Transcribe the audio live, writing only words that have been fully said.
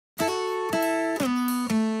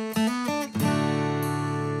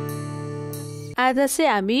आज चाहिँ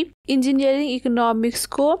हामी engineering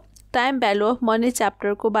इकोनोमिक्सको time value of money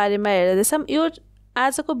च्याप्टरको बारेमा हेर्दैछौँ। यो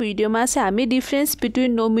आजको भिडियोमा चाहिँ हामी difference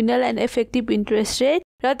between nominal and effective interest rate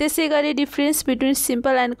र त्यसै गरी difference between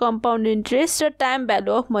simple and compound interest र टाइम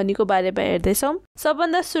भ्यालु अफ मनीको बारेमा हेर्दैछौँ।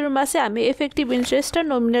 सबभन्दा सुरुमा चाहिँ हामी इफेक्टिभ इन्ट्रेस्ट र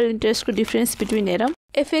नोमिनल इन्ट्रेस्टको डिफरेन्स बिट्विन हेरौँ।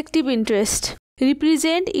 Effective interest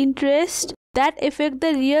represent interest that affect the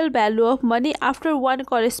real value of money after one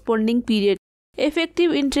corresponding period.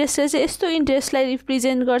 Effective इन्ट्रेस्टले चाहिँ यस्तो इन्ट्रेस्टलाई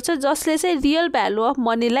रिप्रेजेन्ट गर्छ जसले चाहिँ रियल भ्यालु अफ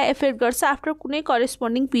मनीलाई एफेक्ट गर्छ आफ्टर कुनै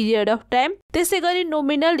करेस्पोन्डिङ पिरियड अफ टाइम। त्यसै गरी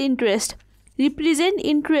nominal interest represent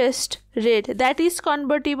interest rate that is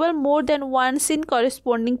convertible more than once in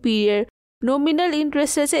corresponding period. Nominal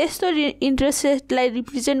इन्ट्रेस्टले चाहिँ यस्तो इन्ट्रेस्ट रेटलाई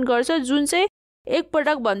रिप्रेजेन्ट गर्छ जुन चाहिँ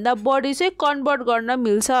एकपटक भन्दा बढी चाहिँ कन्भर्ट गर्न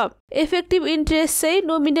मिल्छ। इफेक्टिभ इन्ट्रेस्ट चाहिँ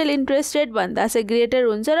नोमिनल इन्ट्रेस्ट रेट भन्दा चाहिँ ग्रेटर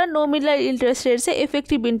हुन्छ र नोमिनल इन्ट्रेस्ट रेट चाहिँ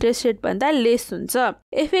इफेक्टिभ इन्ट्रेस्ट रेट भन्दा लेस हुन्छ।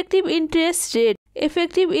 Effective interest rate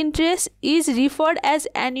effective interest is referred as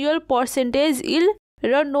annual percentage yield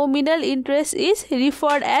र nominal interest is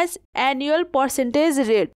referred as annual percentage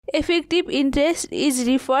rate. Effective interest is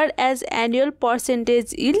referred as annual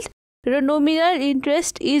percentage yield र nominal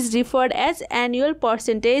interest is referred as annual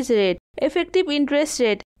percentage rate. Effective interest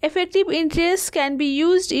rate. Effective interest can be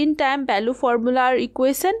used in time value formula or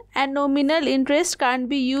equation and nominal interest can't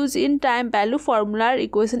be used in time value formula or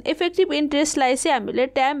equation. Effective interest लाई चाहिँ हामीले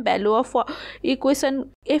time value of equation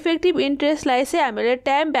effective interest लाई चाहिँ हामीले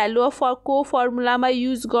time value of को formula मा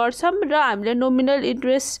use गर्छौं र हामीले nominal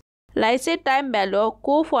interest लाई चाहिँ टाइम भ्यालु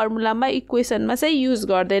को फर्मुलामा इक्वेसनमा चाहिँ युज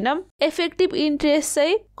गर्दैनौं। इफेक्टिभ इन्ट्रेस्ट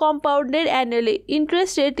चाहिँ compounded annually.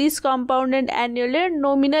 Interest rate is compounded annually.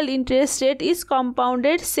 Nominal interest rate is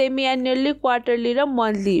compounded semi annually, quarterly र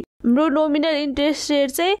मन्थली। हाम्रो नोमिनल इन्ट्रेस्ट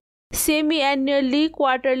रेट चाहिँ सेमी एनुअली,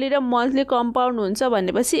 क्वार्टरली र मन्थली कम्पाउन्ड हुन्छ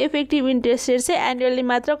भनेपछि इफेक्टिभ इन्ट्रेस्ट रेट चाहिँ एनुअली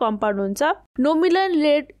मात्र compound हुन्छ। नोमिनल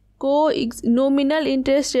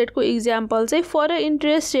इन्ट्रेस्ट रेटको इक्जाम्पल चाहिँ for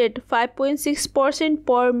interest rate 5.6%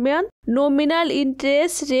 per month nominal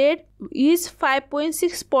interest rate is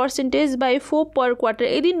 5.6% by 4 per quarter.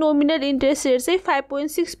 यदि नोमिनल इन्ट्रेस्ट रेट चाहिँ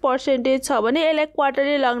 5.6% छ भने यसलाई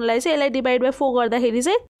क्वार्टरली लङलाई चाहिँ यसलाई डिभाइड बाइ 4 गर्दाखेरि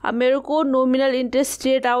चाहिँ हामीहरूको नोमिनल इन्ट्रेस्ट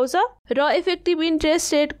रेट आउँछ। र इफेक्टिभ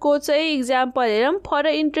इन्ट्रेस्ट रेटको चाहिँ इक्जाम्पल हेरौँ। For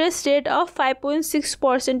interest rate of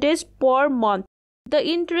 5.6% per month the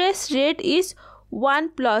interest rate is 1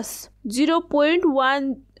 plus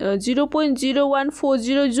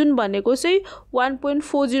 0.0140 जुन भनेको चाहिँ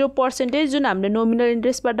 1.40% जुन हामीले नोमिनल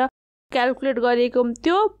इन्ट्रेस्टबाट क्याल्कुलेट गरेको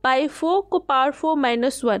त्यो बाइ 4 को पावर 4 -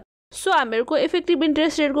 1। सो हामीहरूको इफेक्टिभ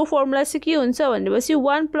इन्ट्रेस्ट रेटको फर्मुला चाहिँ के हुन्छ भनेपछि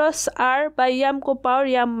 1 + r बाइ m को पावर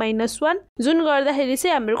m - 1 जुन गर्दाखेरि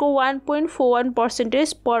चाहिँ हामीहरूको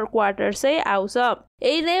 1.41% पर क्वार्टर चाहिँ आउँछ।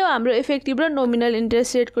 यही नै हो हाम्रो इफेक्टिभ र नोमिनल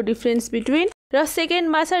इन्ट्रेस्ट रेटको डिफरेन्स बिट्विन। र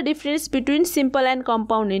सेकेन्डमा छ difference between simple and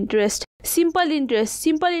compound interest. Simple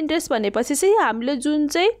interest भनेपछि चाहिँ हामीले जुन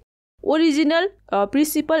चाहिँ ओरिजिनल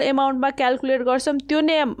प्रिन्सिपल एमाउन्टमा क्याल्कुलेट गर्छौं त्यो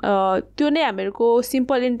नै हामीहरूको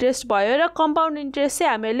सिम्पल इन्ट्रेस्ट भयो। र कम्पाउन्ड इन्ट्रेस्ट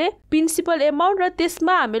चाहिँ हामीले प्रिन्सिपल एमाउन्ट र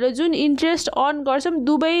त्यसमा हामीले जुन इन्ट्रेस्ट अर्न गर्छौं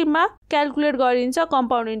दुवैमा क्याल्कुलेट गरिन्छ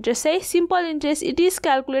कम्पाउन्ड इन्ट्रेस्ट चाहिँ। Simple interest it is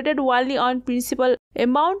calculated only on principal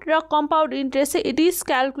amount र कम्पाउन्ड इन्ट्रेस्ट चाहिँ it is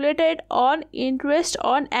calculated on interest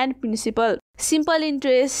earn and principal. Simple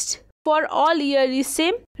interest for all year is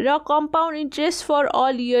same र compound interest for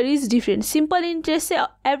all year is different. Simple interest चाहिँ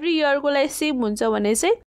every year को लागि same हुन्छ भने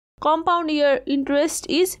चाहिँ compound year interest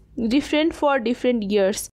is different for different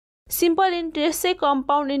years. Simple interest चाहिँ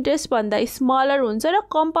compound interest भन्दा smaller हुन्छ र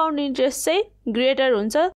compound interest चाहिँ greater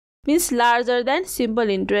हुन्छ, means larger than simple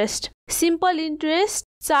interest. Simple interest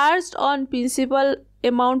charged on principal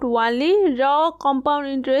amount only र compound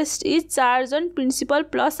interest is charged on principal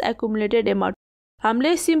plus accumulated amount. हामीले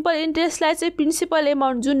simple इन्ट्रेस्टलाई चाहिँ principal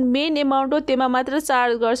amount जुन मेन एमाउन्ट हो त्यसमा मात्र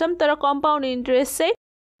चार्ज गर्छौं, तर कम्पाउन्ड इन्ट्रेस्ट चाहिँ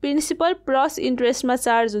प्रिन्सिपल प्लस इन्ट्रेस्टमा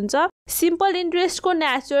चार्ज हुन्छ। सिम्पल इन्ट्रेस्टको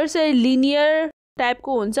नेचर चाहिँ लिनियर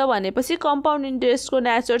टाइपको हुन्छ भनेपछि कम्पाउन्ड इन्ट्रेस्टको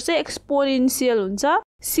नेचर चाहिँ एक्सपोनेन्शियल हुन्छ।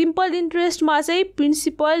 सिम्पल इन्ट्रेस्टमा चाहिँ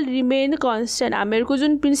प्रिन्सिपल रिमेन कन्स्टेन्ट, हामीहरूको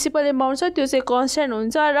जुन प्रिन्सिपल एमाउन्ट छ त्यो चाहिँ कन्स्टेन्ट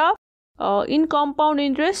हुन्छ र in compound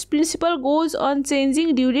interest principal goes on changing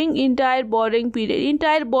during entire borrowing period.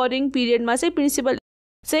 Entire borrowing period मा चाहिँ principal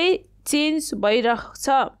चाहिँ चेन्ज भइरहेछ।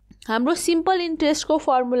 हाम्रो सिम्पल इन्ट्रेस्टको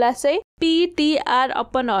फर्मुला चाहिँ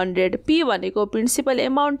PTR/100। P भनेको प्रिन्सिपल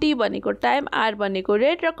एमाउन्ट, T भनेको टाइम, R भनेको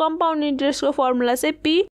रेट र कम्पाउन्ड इन्ट्रेस्टको फर्मुला चाहिँ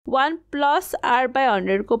P1 +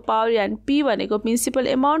 R/100 को पावर n। P भनेको प्रिन्सिपल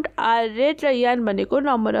एमाउन्ट, R रेट र n भनेको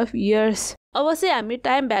नम्बर अफ इयर्स। अब चाहिँ हामी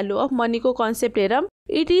टाइम भ्यालु अफ मनीको कन्सेप्ट हेरौँ।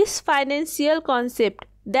 It is financial concept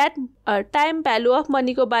that time value of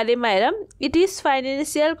money को बारे में harem. It is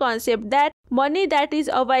financial concept that money that is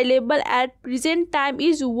available at present time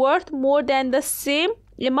is worth more than the same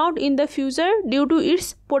amount in the future due to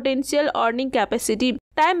its potential earning capacity.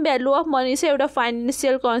 Time value of money चाहिँ एउटा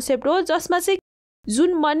financial concept हो जसमा चाहिँ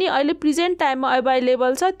जुन money अहिले present टाइममा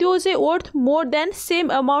available छ त्यो चाहिँ worth more than same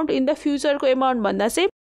amount in the फ्युचरको amount भन्दा चाहिँ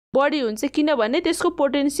बढी हुन्छ किनभने त्यसको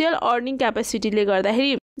पोटेन्शियल अर्निङ क्यापेसिटीले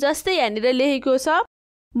गर्दाखेरि। जस्तै यहाँनिर लेखेको छ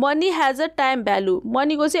money has a time value,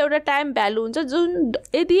 मनीको चाहिँ एउटा टाइम भ्यालु हुन्छ जुन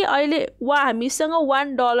यदि अहिले हामीसँग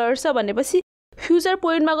 $1 छ भनेपछि फ्युचर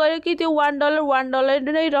पोइन्टमा गयो कि त्यो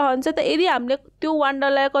 $1 नै रहन्छ त यदि हामीले त्यो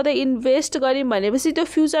 $1 कतै इन्भेस्ट गर्यौँ भनेपछि त्यो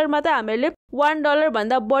फ्युचरमा त हामीले $1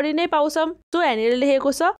 भन्दा बढी नै पाउँछौँ। सो यहाँनिर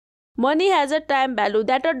लेखेको छ money has a time value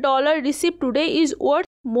that a dollar receive today is worth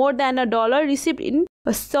more than a dollar receive in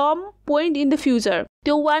some point in the future.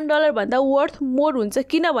 त्यो $1 भन्दा वर्थ मोर हुन्छ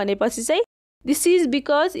किन भनेपछि चाहिँ this is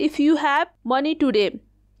because if you have money today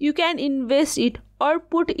you can invest it or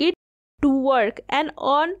put it to work and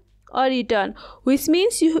earn a return which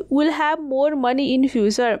means you will have more money in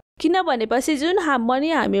future। किन भनेपछि जुन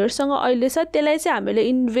money हामीहरुसँग अहिले छ त्यसलाई चाहिँ हामीले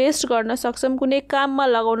invest गर्न सक्छौं, कुनै काममा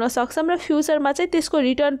लगाउन सक्छौं र फ्युचरमा चाहिँ त्यसको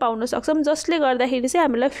रिटर्न पाउन सक्छौं जसले गर्दाखेरि चाहिँ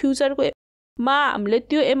हामीलाई फ्युचरको मा हामीले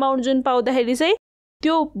त्यो अमाउन्ट जुन पाउँदाखेरि चाहिँ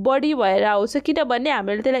त्यो बढी भएर आउँछ किनभने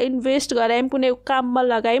हामीले त्यसलाई इन्भेस्ट गरायौं कुनै काममा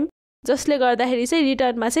लगायौं जसले गर्दाखेरि चाहिँ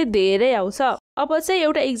रिटर्नमा चाहिँ धेरै आउँछ। अब चाहिँ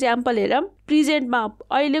एउटा एक्जाम्पल हेरौँ प्रेजेन्टमा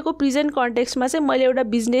अहिलेको प्रेजेन्ट कन्टेक्स्टमा चाहिँ मैले एउटा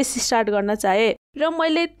बिजनेस स्टार्ट गर्न चाहे र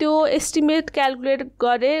मैले त्यो एस्टिमेट क्याल्कुलेट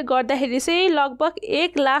गर्दाखेरि चाहिँ लगभग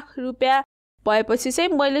 1 लाख रुपैयाँ भएपछि चाहिँ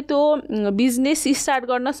मैले त्यो बिजनेस स्टार्ट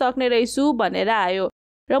गर्न सक्ने रहेछु भनेर आयो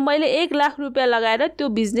र मैले 1 लाख रुपैयाँ लगाएर त्यो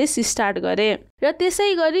बिजनेस स्टार्ट गरेँ र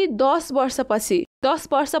त्यसै गरी 10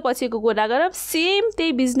 वर्षपछिको कुरा गरौँ सेम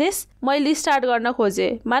त्यही बिजनेस मैले स्टार्ट गर्न खोजे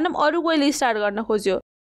मानम अरु कोहीले स्टार्ट गर्न खोज्यो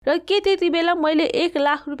र के त्यति बेला मैले 1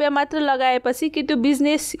 लाख रुपैयाँ मात्र लगाएपछि कि त्यो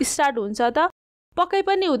बिजनेस स्टार्ट हुन्छ त पक्कै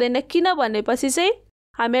पनि हुँदैन किन भनेपछि चाहिँ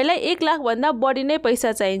हामीलाई 1 लाख भन्दा बढी नै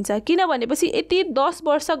पैसा चाहिन्छ किन भनेपछि यति 10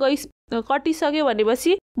 वर्ष कटिसक्यो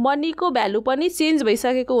भनेपछि मनीको भ्यालु पनि चेन्ज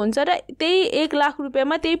भइसकेको हुन्छ र त्यही 1 लाख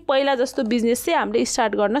रुपैयाँमा त्यही पहिला जस्तो बिजनेस चाहिँ हामीले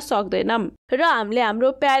स्टार्ट गर्न सक्दैनौं र हामीले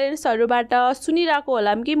हाम्रो प्यारेन्ट्सहरुबाट सुनिराको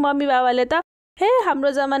होला कि मम्मी बाबाले त हे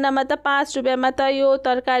हाम्रो जमानामा त 5 रुपैयाँमा त यो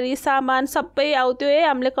तरकारी सामान सबै आउँथ्यो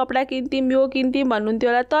हामीले कपडा किन्थ्यौं यो किन्थ्यौं भन्नुहुन्थ्यो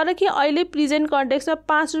होला तर के अहिले प्रेजेन्ट कन्टेक्स्टमा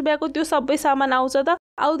 5 रुपैयाँको त्यो सबै सामान आउँछ त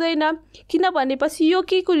आउँदैन किन भनेपछि यो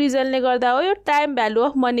के को रिजनले गर्दा हो यो टाइम भ्यालु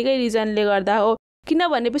अफ मनीकै रिजनले गर्दा हो किन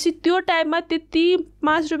भनेपछि त्यो टाइममा त्यति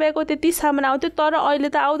 5 रुपैयाँको त्यति सामान आउँथ्यो तर अहिले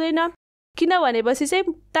त आउँदैन किन भनेपछि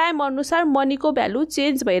चाहिँ टाइम अनुसार मनीको भ्यालु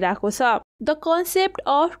चेन्ज भइराको छ। The concept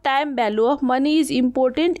of time value of money is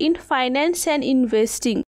important in finance and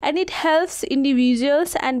investing and it helps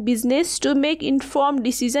individuals and business to make inform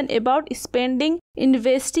decision about spending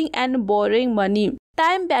investing and borrowing money.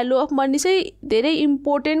 Time value of money चाहिँ धेरै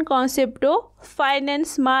important concept हो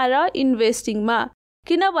फाइनान्समा र इन्भेस्टिङमा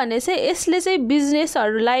किनभने चाहिँ यसले चाहिँ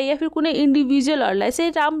बिजनेसहरुलाई या फिर कुनै इन्डिभिजुअलहरुलाई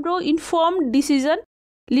चाहिँ राम्रो इन्फर्म डिसिजन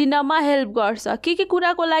लिनमा हेल्प गर्छ के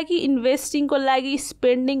कुराको लागि इन्भेस्टिङको लागि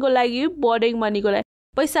स्पेन्डिङको लागि बोरोइङ मनीको लागि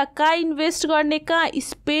पैसा कहाँ इन्भेस्ट गर्ने कहाँ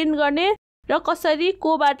स्पेन्ड गर्ने र कसरी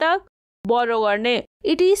कोबाट बोरो गर्ने।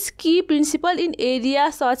 It is Ki principal in area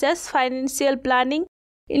such as financial planning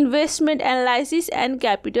investment analysis and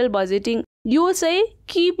capital budgeting. यो चाहिँ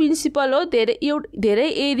की प्रिन्सिपल हो धेरै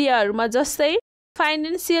एरियाहरुमा जस्तै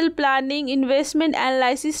फाइनान्शियल प्लानिङ इन्भेस्टमेन्ट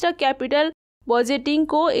एनालाइसिस र क्यापिटल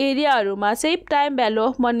बजेटिङको एरियाहरुमा चाहिँ टाइम भ्यालु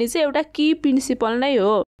अफ मनी चाहिँ एउटा की प्रिन्सिपल नै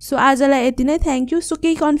हो। सो आजलाई यति नै थ्यांक यू। सो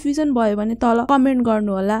केही कन्फ्युजन भयो भने तल कमेन्ट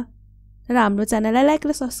गर्नु होला र हाम्रो च्यानललाई लाइक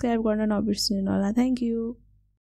र सब्स्क्राइब गर्न नबिर्सिनु होला। Thank you.